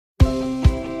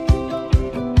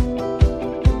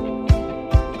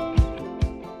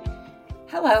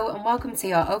Hello and welcome to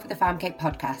your Over the Farm Cake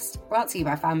podcast, brought to you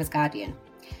by Farmers Guardian.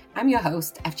 I'm your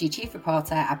host, FG Chief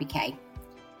Reporter Abby Kay.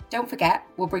 Don't forget,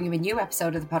 we'll bring you a new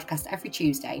episode of the podcast every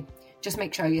Tuesday. Just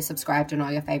make sure you're subscribed on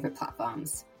all your favourite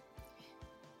platforms.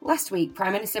 Last week,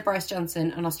 Prime Minister Boris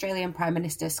Johnson and Australian Prime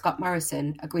Minister Scott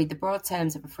Morrison agreed the broad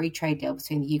terms of a free trade deal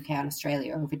between the UK and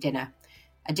Australia over dinner,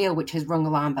 a deal which has rung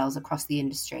alarm bells across the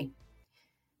industry.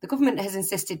 The government has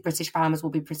insisted British farmers will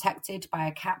be protected by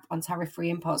a cap on tariff-free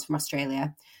imports from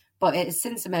Australia, but it has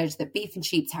since emerged that beef and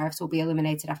sheep tariffs will be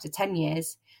eliminated after 10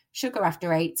 years, sugar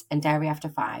after 8 and dairy after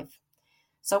 5.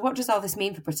 So what does all this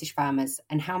mean for British farmers,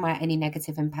 and how might any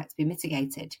negative impacts be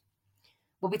mitigated?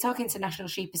 We'll be talking to National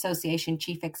Sheep Association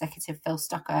Chief Executive Phil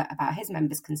Stocker about his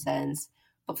members' concerns,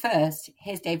 but first,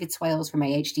 here's David Swales from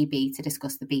AHDB to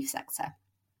discuss the beef sector.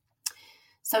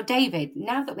 So David,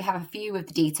 now that we have a few of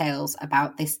the details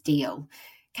about this deal,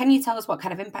 can you tell us what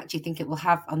kind of impact you think it will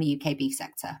have on the UK beef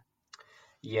sector?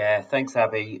 Yeah, thanks,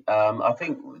 Abby. I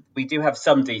think we do have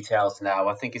some details now.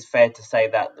 I think it's fair to say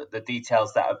that the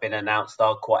details that have been announced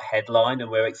are quite headline,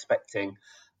 and we're expecting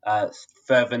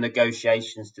further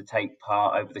negotiations to take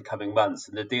part over the coming months.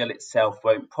 And the deal itself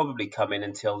won't probably come in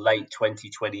until late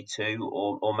 2022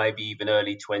 or maybe even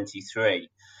early 23.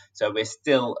 So we're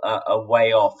still a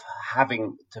way off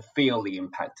having to feel the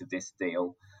impact of this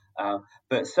deal.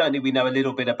 But certainly we know a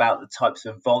little bit about the types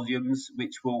of volumes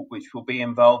which will be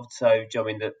involved. So, I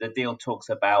mean, the deal talks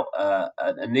about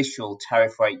an initial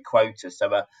tariff rate quota,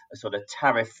 so a sort of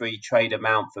tariff-free trade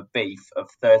amount for beef of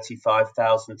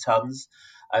 35,000 tonnes.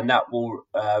 And that will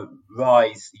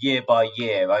rise year by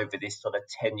year over this sort of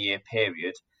 10-year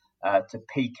period to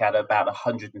peak at about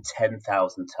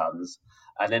 110,000 tonnes.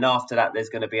 And then after that, there's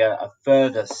going to be a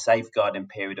further safeguarding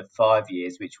period of 5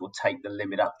 years, which will take the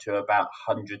limit up to about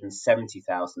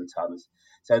 170,000 tonnes.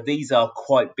 So these are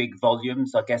quite big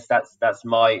volumes. I guess that's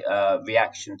my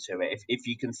reaction to it. If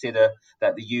you consider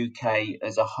that the UK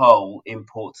as a whole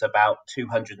imports about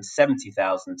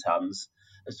 270,000 tonnes,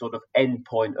 a sort of end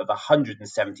point of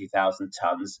 170,000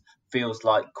 tonnes feels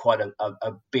like quite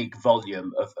a big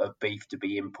volume of beef to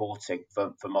be importing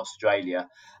from Australia.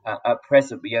 At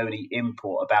present, we only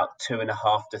import about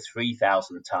 2,500 to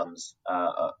 3,000 tonnes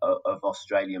of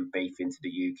Australian beef into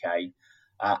the UK.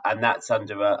 And that's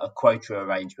under a quota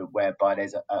arrangement whereby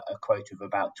there's a quota of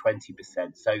about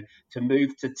 20%. So to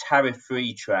move to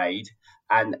tariff-free trade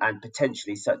and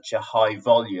potentially such a high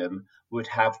volume would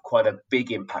have quite a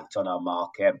big impact on our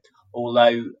market.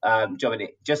 Although,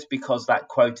 just because that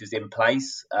quota is in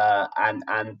place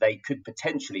and they could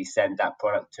potentially send that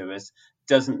product to us,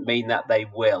 doesn't mean that they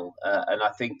will. And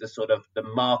I think the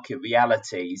market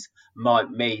realities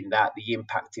might mean that the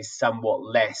impact is somewhat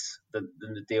less than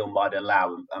the deal might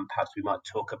allow. And perhaps we might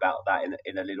talk about that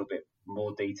in a little bit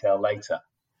more detail later.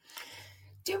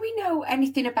 Do we know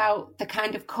anything about the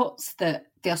kind of cuts that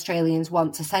the Australians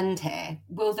want to send here?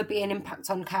 Will there be an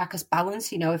impact on carcass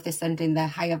balance? If they're sending the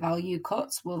higher value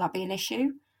cuts, will that be an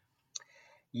issue?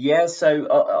 Yeah, so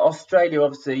Australia,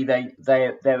 obviously,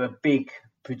 they're a big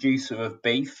producer of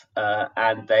beef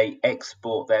and they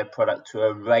export their product to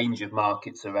a range of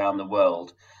markets around the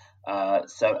world.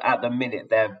 So at the minute,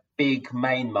 their big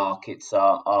main markets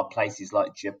are places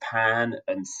like Japan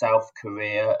and South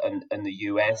Korea and the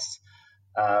US.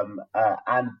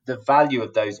 And the value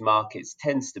of those markets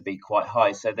tends to be quite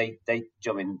high. So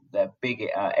their big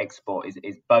export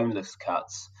is boneless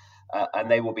cuts. And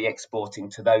they will be exporting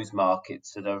to those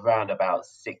markets at around about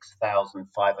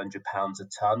 £6,500 a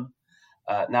tonne.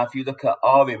 Now, if you look at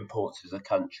our imports as a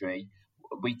country,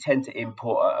 we tend to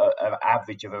import an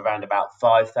average of around about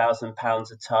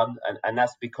 £5,000 a tonne. And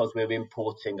that's because we're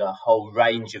importing a whole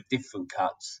range of different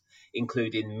cuts,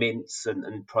 including mince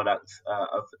and products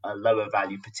of a lower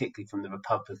value, particularly from the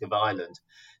Republic of Ireland.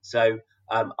 So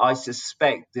I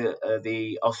suspect that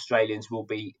the Australians will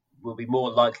be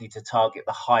more likely to target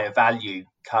the higher value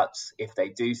cuts if they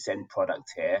do send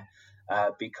product here,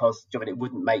 because it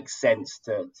wouldn't make sense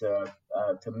to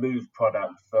move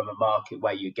product from a market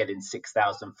where you're getting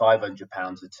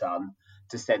 £6,500 a tonne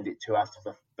to send it to us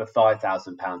for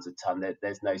 £5,000 a tonne.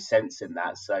 There's no sense in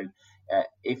that. So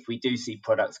if we do see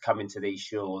products coming to these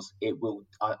shores,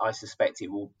 I suspect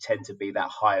it will tend to be that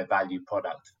higher value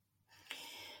product.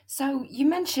 So you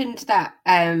mentioned that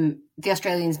the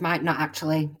Australians might not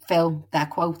actually fill their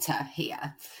quota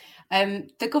here.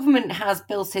 The government has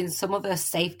built in some other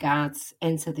safeguards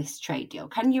into this trade deal.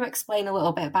 Can you explain a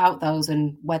little bit about those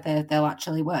and whether they'll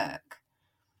actually work?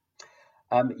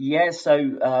 So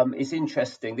it's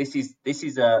interesting. This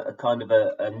is a kind of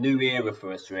a new era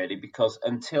for us, really, because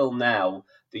until now,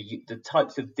 the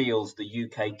types of deals the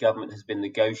UK government has been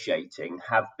negotiating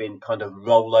have been kind of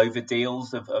rollover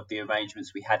deals of the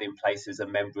arrangements we had in place as a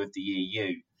member of the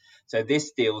EU. So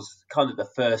this deal's kind of the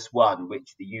first one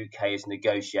which the UK has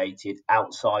negotiated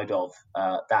outside of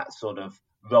that sort of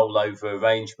rollover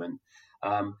arrangement.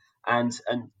 And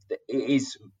it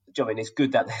is, I mean, it's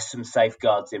good that there's some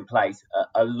safeguards in place.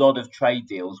 A lot of trade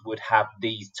deals would have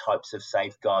these types of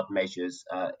safeguard measures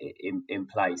in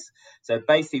place. So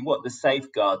basically what the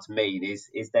safeguards mean is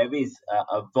there is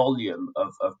a volume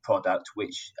of product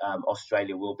which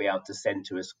Australia will be able to send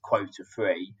to us quota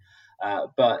free.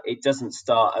 But it doesn't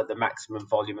start at the maximum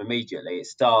volume immediately. It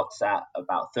starts at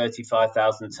about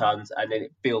 35,000 tonnes, and then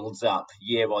it builds up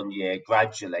year on year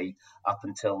gradually up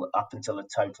until a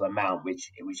total amount, which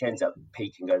ends up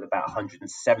peaking at about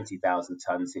 170,000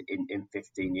 tonnes in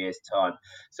 15 years' time.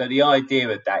 So the idea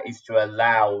of that is to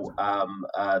allow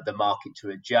the market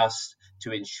to adjust,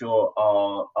 to ensure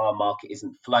our market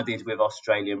isn't flooded with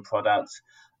Australian products.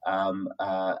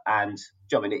 And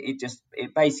I mean,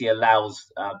 it basically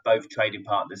allows both trading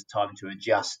partners time to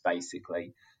adjust.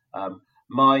 Basically,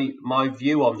 my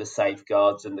view on the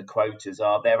safeguards and the quotas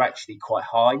are they're actually quite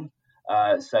high.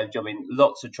 So I mean,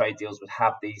 lots of trade deals would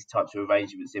have these types of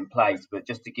arrangements in place. But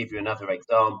just to give you another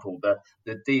example,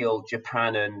 the deal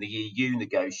Japan and the EU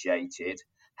negotiated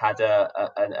had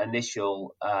an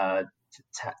initial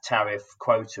tariff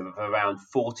quota of around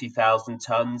 40,000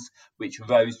 tonnes, which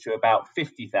rose to about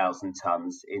 50,000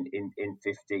 tonnes in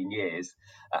 15 years.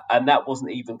 And that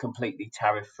wasn't even completely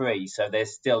tariff free. So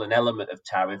there's still an element of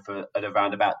tariff at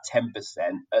around about 10%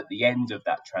 at the end of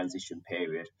that transition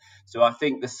period. So I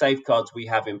think the safeguards we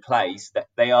have in place, that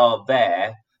they are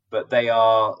there, but they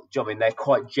are, I mean, they're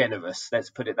quite generous, let's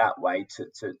put it that way,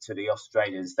 to the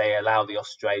Australians. They allow the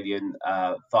Australian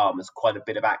farmers quite a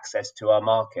bit of access to our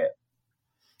market.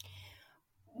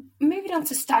 Moving on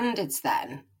to standards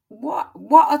then, what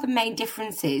are the main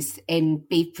differences in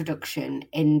beef production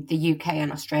in the UK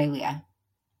and Australia?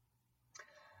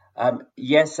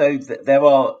 So there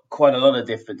are quite a lot of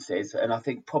differences, and I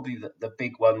think probably the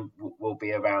big one will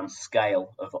be around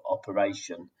scale of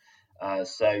operation.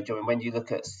 So when you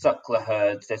look at suckler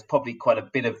herds, there's probably quite a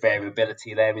bit of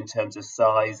variability there in terms of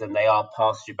size, and they are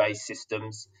pasture-based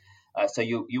systems. So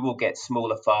you will get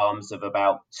smaller farms of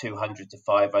about 200 to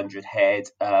 500 head,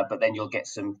 but then you'll get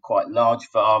some quite large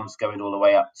farms going all the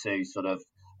way up to sort of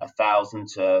 1,000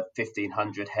 to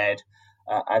 1,500 head,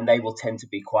 and they will tend to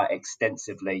be quite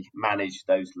extensively managed,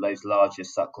 those larger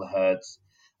suckler herds.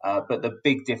 But the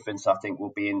big difference, I think,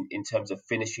 will be in terms of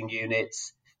finishing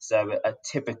units. So a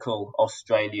typical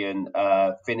Australian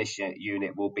finishing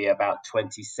unit will be about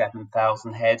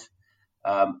 27,000 head.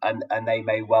 And they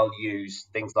may well use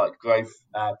things like growth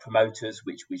promoters,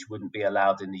 which wouldn't be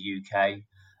allowed in the UK.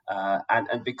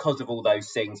 And because of all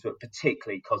those things, but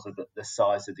particularly because of the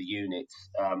size of the units,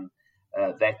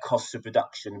 their cost of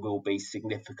production will be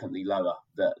significantly lower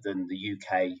than the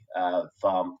UK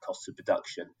farm cost of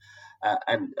production.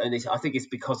 And I think it's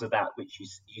because of that which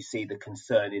you see the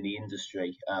concern in the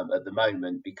industry at the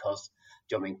moment, because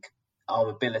our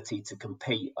ability to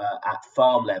compete at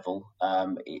farm level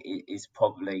is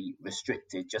probably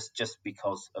restricted just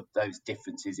because of those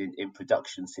differences in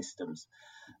production systems.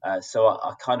 So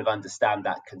I kind of understand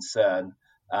that concern.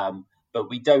 But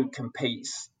we don't compete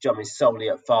solely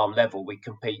at farm level. We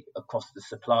compete across the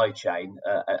supply chain.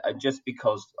 And just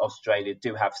because Australia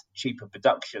do have cheaper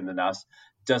production than us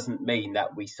doesn't mean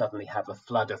that we suddenly have a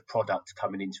flood of product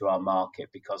coming into our market,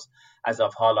 because, as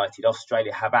I've highlighted,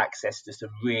 Australia have access to some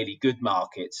really good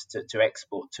markets to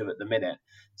export to at the minute.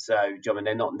 So,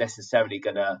 they're not necessarily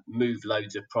going to move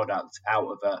loads of product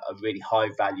out of a really high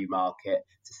value market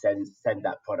to send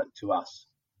that product to us.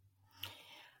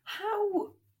 How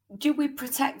do we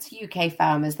protect UK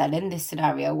farmers then in this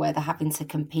scenario where they're having to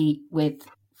compete with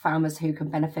farmers who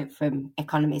can benefit from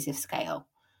economies of scale?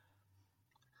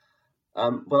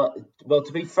 Well,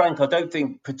 to be frank, I don't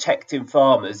think protecting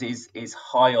farmers is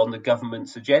high on the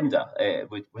government's agenda.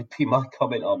 Would be my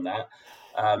comment on that.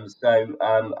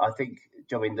 I think,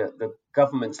 the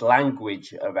government's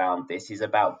language around this is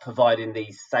about providing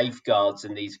these safeguards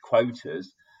and these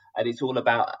quotas. And it's all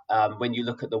about, when you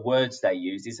look at the words they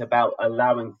use, it's about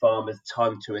allowing farmers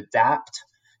time to adapt.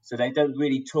 So they don't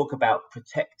really talk about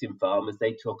protecting farmers.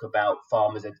 They talk about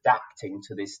farmers adapting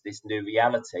to this new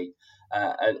reality.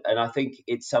 And I think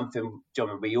it's something,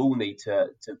 we all need to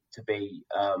be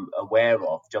aware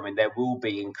of. There will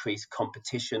be increased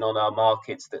competition on our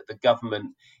markets, that the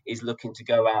government is looking to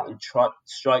go out and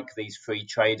strike these free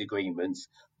trade agreements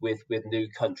with new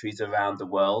countries around the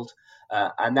world.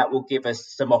 And that will give us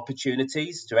some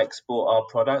opportunities to export our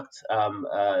product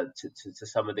to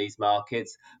some of these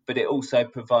markets, but it also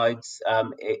provides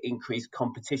increased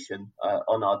competition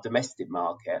on our domestic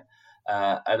market.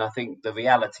 And I think the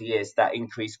reality is that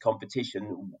increased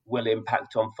competition will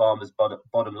impact on farmers'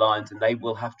 bottom lines, and they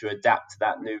will have to adapt to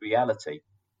that new reality.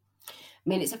 I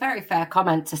mean, it's a very fair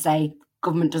comment to say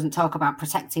government doesn't talk about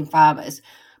protecting farmers,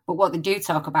 but what they do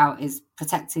talk about is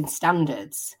protecting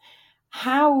standards.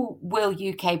 How will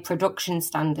UK production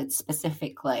standards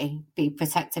specifically be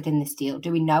protected in this deal?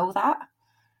 Do we know that?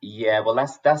 Yeah, well,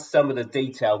 that's some of the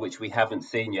detail which we haven't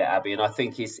seen yet, Abby, and I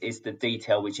think it's the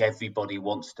detail which everybody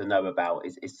wants to know about.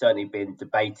 It's certainly been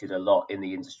debated a lot in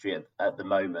the industry at the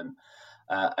moment,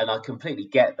 and I completely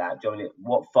get that. I mean,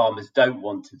 what farmers don't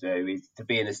want to do is to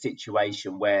be in a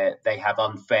situation where they have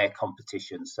unfair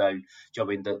competition. So, I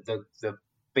mean, the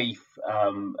beef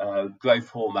growth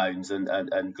hormones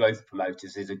and growth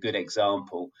promoters is a good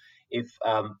example. If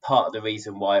part of the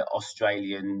reason why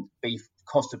Australian beef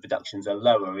cost of productions are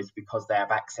lower is because they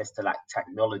have access to that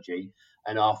technology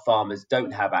and our farmers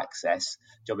don't have access.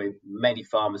 I mean, many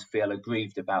farmers feel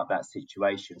aggrieved about that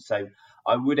situation. So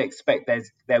I would expect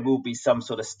there will be some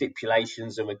sort of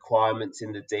stipulations and requirements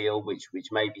in the deal which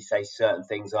maybe say certain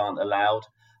things aren't allowed.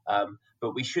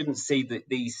 But we shouldn't see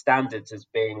these standards as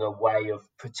being a way of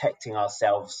protecting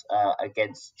ourselves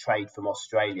against trade from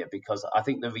Australia, because I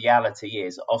think the reality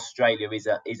is Australia is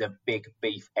a big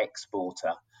beef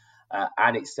exporter.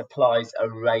 And it supplies a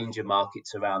range of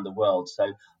markets around the world.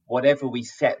 So whatever we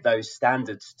set those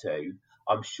standards to,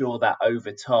 I'm sure that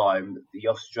over time, the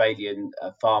Australian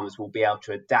farmers will be able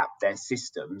to adapt their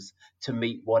systems to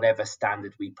meet whatever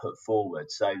standard we put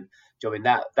forward. So, I mean,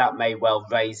 that may well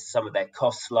raise some of their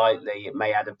costs slightly. It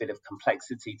may add a bit of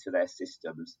complexity to their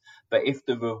systems. But if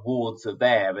the rewards are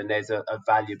there and there's a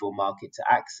valuable market to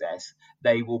access,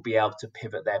 they will be able to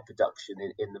pivot their production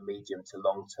in the medium to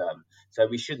long term. So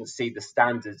we shouldn't see the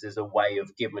standards as a way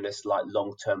of giving us like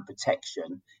long-term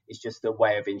protection. It's just a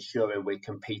way of ensuring we're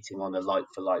competing on a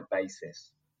like-for-like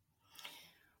basis.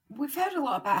 We've heard a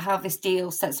lot about how this deal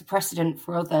sets a precedent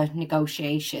for other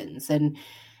negotiations, and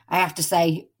I have to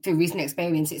say, through recent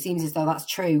experience, it seems as though that's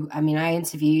true. I mean, I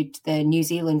interviewed the New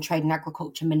Zealand Trade and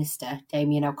Agriculture Minister,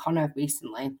 Damien O'Connor,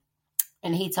 recently,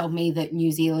 and he told me that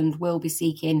New Zealand will be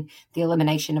seeking the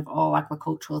elimination of all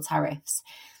agricultural tariffs.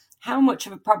 How much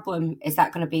of a problem is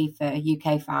that going to be for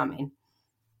UK farming?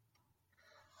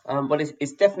 Well,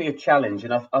 it's definitely a challenge,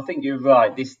 and I think you're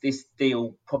right. This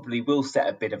deal probably will set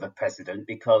a bit of a precedent,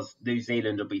 because New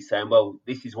Zealand will be saying, "Well,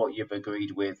 this is what you've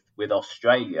agreed with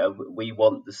Australia. We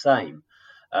want the same."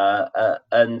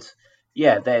 And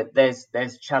yeah,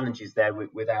 there's challenges there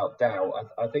without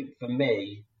doubt. I think for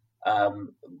me,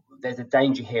 there's a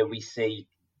danger here. We see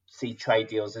trade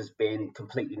deals as being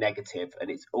completely negative, and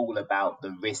it's all about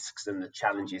the risks and the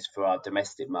challenges for our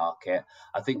domestic market.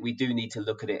 I think we do need to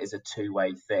look at it as a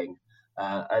two-way thing.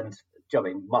 And I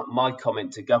mean, my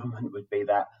comment to government would be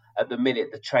that at the minute,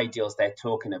 the trade deals they're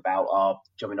talking about are,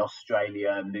 I mean,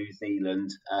 Australia, New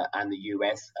Zealand, and the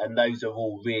US, and those are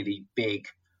all really big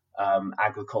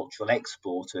agricultural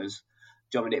exporters.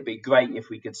 I mean, it'd be great if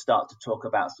we could start to talk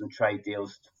about some trade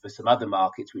deals for some other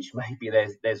markets, which maybe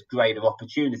there's greater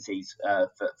opportunities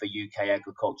for UK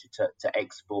agriculture to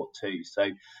export to. So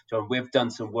we've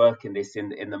done some work in this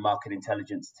in the market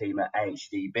intelligence team at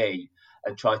AHDB,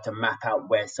 and tried to map out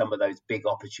where some of those big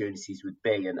opportunities would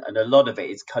be. And a lot of it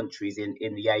is countries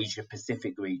in the Asia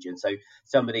Pacific region. So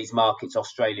some of these markets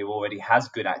Australia already has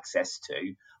good access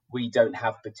to. We don't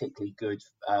have particularly good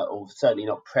or certainly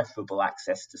not preferable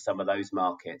access to some of those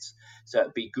markets. So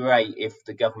it'd be great if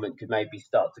the government could maybe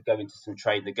start to go into some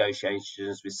trade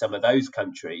negotiations with some of those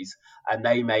countries, and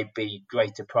they may be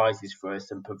greater prizes for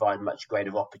us and provide much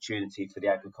greater opportunity for the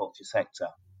agriculture sector.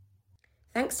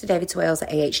 Thanks to David Swales at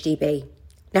AHDB.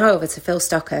 Now over to Phil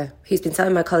Stocker, who's been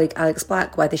telling my colleague Alex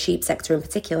Black why the sheep sector in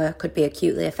particular could be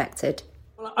acutely affected.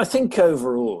 Well, I think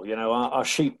overall, our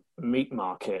sheep meat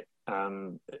market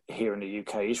here in the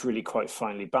UK is really quite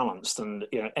finely balanced, and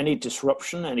any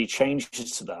disruption, any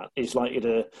changes to that is likely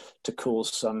to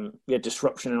cause some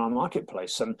disruption in our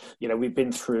marketplace. And we've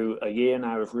been through a year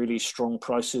now of really strong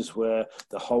prices where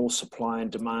the whole supply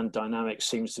and demand dynamic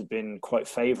seems to have been quite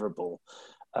favourable.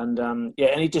 And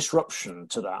any disruption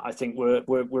to that, I think we're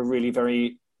really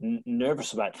very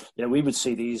nervous about. We would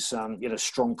see these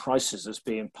strong prices as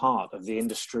being part of the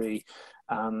industry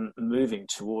moving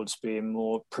towards being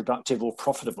more productive or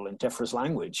profitable in DEFRA's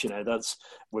language.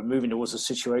 We're moving towards a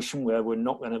situation where we're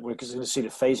going to see the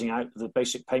phasing out of the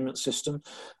basic payment system.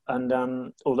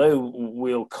 And although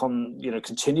we'll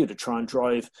continue to try and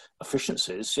drive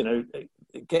efficiencies,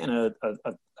 getting a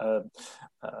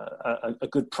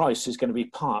good price is going to be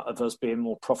part of us being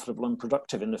more profitable and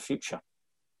productive in the future.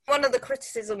 One of the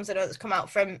criticisms I know that's come out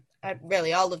from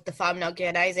really all of the farming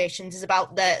organisations is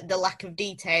about the lack of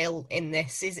detail in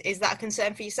this. Is that a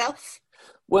concern for yourself?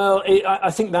 Well, I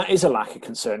think that is a lack of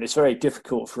concern. It's very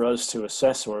difficult for us to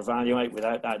assess or evaluate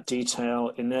without that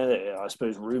detail in there. I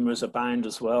suppose rumours abound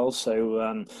as well.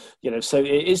 So, so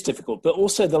it is difficult. But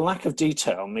also the lack of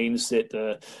detail means that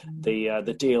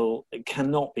the deal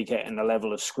cannot be getting the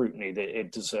level of scrutiny that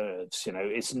it deserves.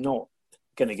 It's not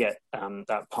going to get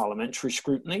that parliamentary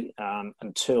scrutiny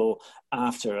until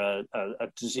after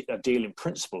a deal in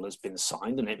principle has been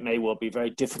signed, and it may well be very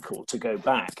difficult to go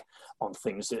back on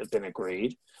things that have been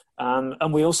agreed.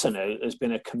 And we also know there's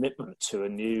been a commitment to a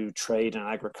new Trade and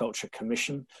Agriculture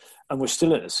Commission, and we're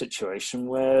still in a situation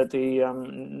where the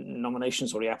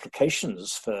nominations or the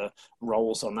applications for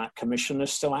roles on that commission are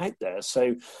still out there.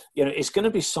 So, it's going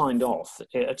to be signed off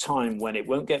at a time when it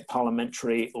won't get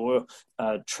parliamentary or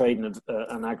Trade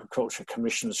and Agriculture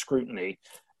Commission scrutiny.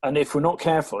 And if we're not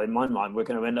careful, in my mind, we're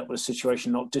going to end up with a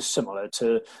situation not dissimilar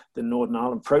to the Northern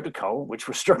Ireland Protocol, which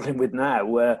we're struggling with now,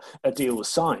 where a deal was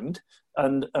signed,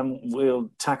 and we'll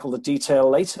tackle the detail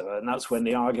later. And that's when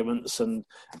the arguments and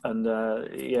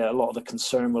a lot of the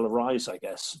concern will arise, I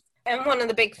guess. And one of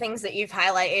the big things that you've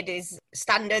highlighted is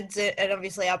standards, and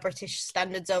obviously our British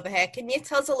standards over here. Can you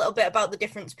tell us a little bit about the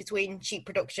difference between sheep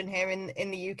production here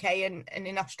in the UK and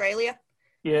in Australia?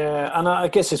 Yeah, and I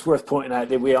guess it's worth pointing out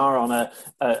that we are on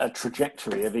a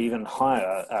trajectory of even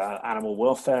higher animal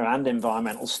welfare and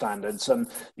environmental standards. And,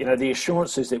 the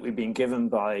assurances that we've been given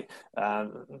by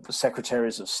the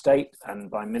secretaries of state and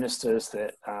by ministers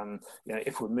that,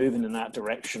 if we're moving in that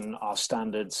direction, our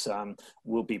standards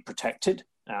will be protected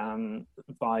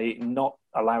by not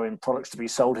allowing products to be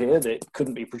sold here that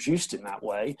couldn't be produced in that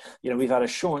way. We've had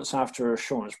assurance after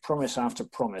assurance, promise after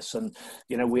promise, and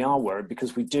we are worried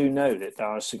because we do know that there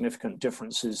are significant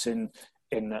differences in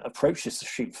approaches to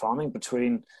sheep farming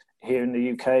between here in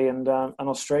the UK and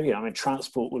Australia. I mean,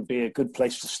 transport would be a good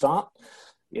place to start.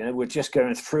 We're just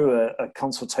going through a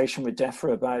consultation with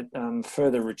DEFRA about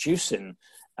further reducing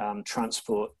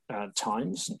transport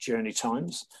times, journey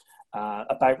times.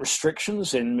 About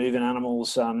restrictions in moving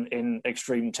animals in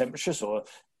extreme temperatures, or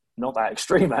not that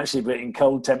extreme actually, but in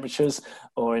cold temperatures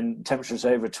or in temperatures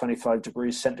over 25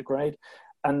 degrees centigrade.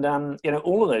 And,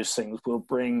 all of those things will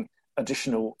bring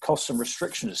additional costs and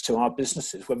restrictions to our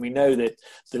businesses when we know that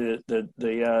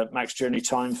the max journey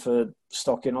time for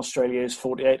stock in Australia is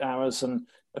 48 hours. And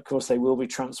of course, they will be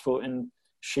transporting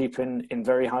sheep in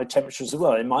very high temperatures as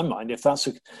well. In my mind, if that's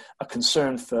a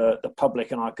concern for the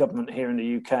public and our government here in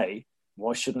the UK,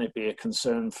 why shouldn't it be a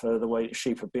concern for the way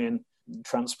sheep are being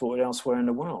transported elsewhere in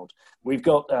the world? We've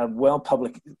got a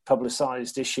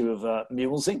publicised issue of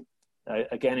mulesing.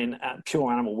 Again, in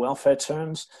pure animal welfare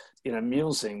terms,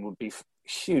 mulesing would be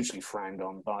hugely frowned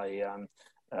on by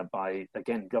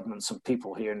again, governments and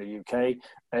people here in the UK.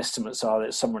 Estimates are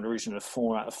that somewhere in the region of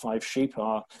 4 out of 5 sheep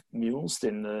are mulesed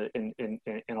in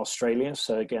Australia.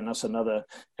 So again, that's another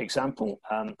example.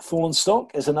 Fallen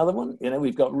stock is another one.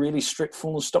 We've got really strict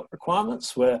fallen stock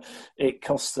requirements where it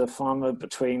costs the farmer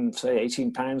between, say,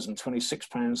 £18 and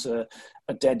 £26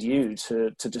 a dead ewe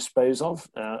to dispose of.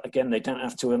 Again, they don't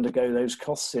have to undergo those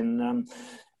costs in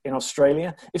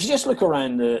Australia. If you just look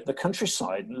around the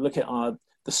countryside and look at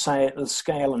the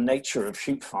scale and nature of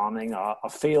sheep farming, our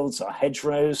fields, our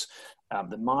hedgerows,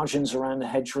 the margins around the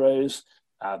hedgerows,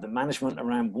 the management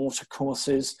around water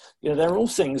courses. They're all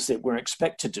things that we're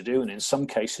expected to do, and in some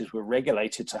cases we're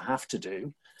regulated to have to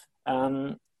do.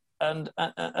 And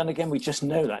again, we just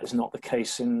know that is not the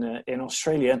case in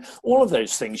Australia. And all of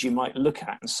those things you might look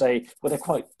at and say, well, they're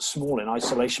quite small in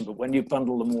isolation, but when you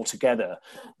bundle them all together,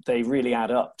 they really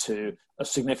add up to a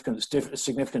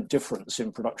significant difference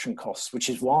in production costs, which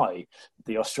is why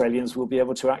the Australians will be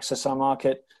able to access our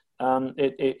market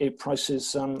at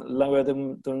prices lower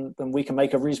than we can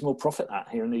make a reasonable profit at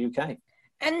here in the UK.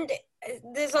 And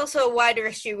there's also a wider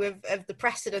issue of the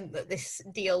precedent that this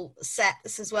deal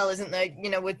sets as well, isn't there,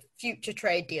 with future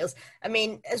trade deals. I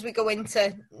mean, as we go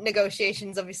into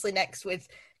negotiations, obviously next with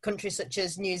countries such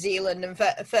as New Zealand and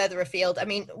further afield, I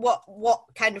mean, what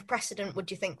kind of precedent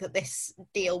would you think that this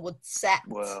deal would set?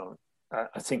 Well,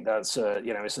 I think that's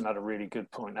it's another really good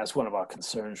point. That's one of our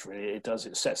concerns. Really,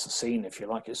 it sets the scene, if you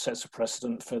like. It sets a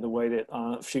precedent for the way that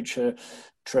our future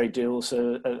trade deals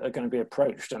are going to be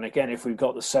approached. And again, if we've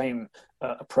got the same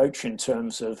approach in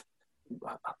terms of,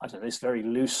 I don't know, this very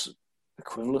loose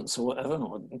equivalence or whatever,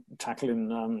 or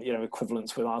tackling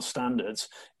equivalence with our standards,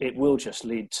 it will just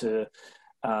lead to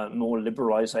more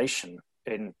liberalisation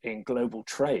in global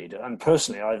trade. And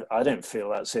personally, I don't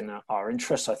feel that's in our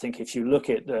interest. I think if you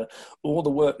look at all the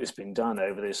work that's been done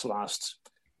over this last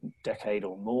decade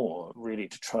or more, really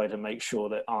to try to make sure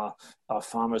that our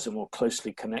farmers are more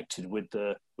closely connected with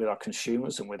our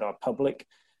consumers and with our public,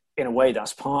 in a way,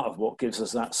 that's part of what gives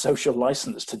us that social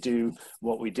license to do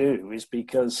what we do, is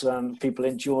because people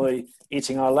enjoy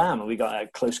eating our lamb, and we got a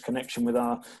close connection with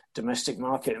our domestic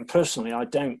market. And personally,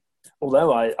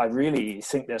 although I really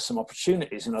think there's some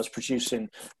opportunities in us producing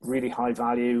really high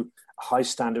value, high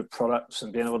standard products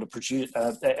and being able to produce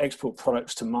export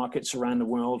products to markets around the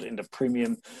world, into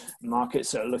premium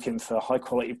markets that are looking for high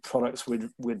quality products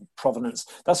with provenance,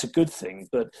 that's a good thing.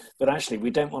 But actually, we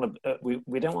don't want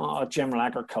our general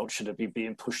agriculture to be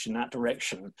being pushed in that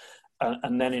direction,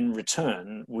 and then in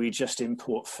return we just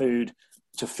import food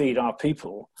to feed our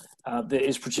people that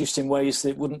is produced in ways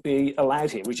that wouldn't be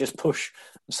allowed here. We just push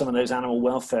some of those animal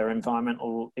welfare,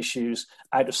 environmental issues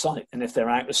out of sight. And if they're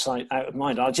out of sight, out of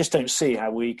mind, I just don't see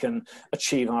how we can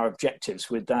achieve our objectives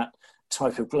with that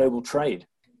type of global trade.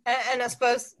 And I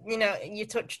suppose, you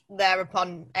touched there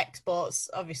upon exports,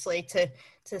 obviously, to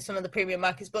some of the premium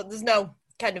markets, but there's no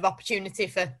kind of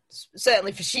opportunity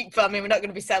certainly for sheep farming. We're not going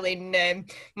to be selling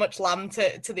much lamb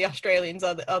to the Australians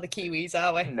or the Kiwis,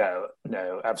 are we?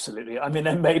 No, absolutely. I mean,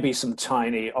 there may be some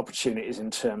tiny opportunities in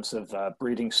terms of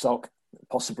breeding stock,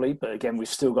 possibly, but again, we've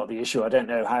still got the issue. I don't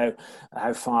know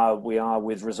how far we are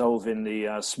with resolving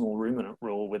the small ruminant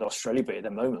rule with Australia, but at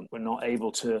the moment we're not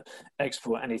able to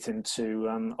export anything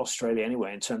to Australia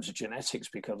anyway in terms of genetics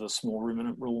because of the small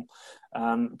ruminant rule.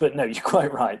 But no, you're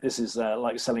quite right. This is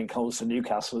like selling coals to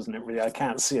Newcastle, isn't it, really? I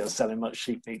can't see us selling much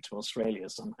sheep meat to Australia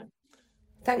somehow.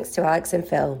 Thanks to Alex and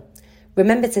Phil.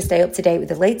 Remember to stay up to date with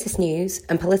the latest news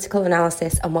and political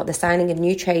analysis on what the signing of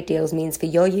new trade deals means for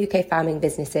your UK farming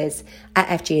businesses at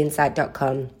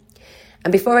fginsight.com.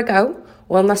 And before I go,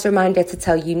 one last reminder to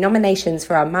tell you nominations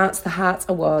for our Marts the Hearts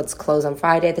Awards close on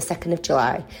Friday the 2nd of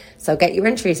July, so get your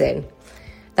entries in.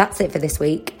 That's it for this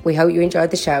week. We hope you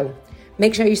enjoyed the show.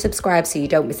 Make sure you subscribe so you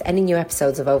don't miss any new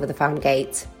episodes of Over the Farm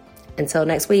Gate. Until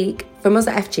next week, from us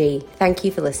at FG, thank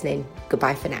you for listening.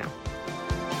 Goodbye for now.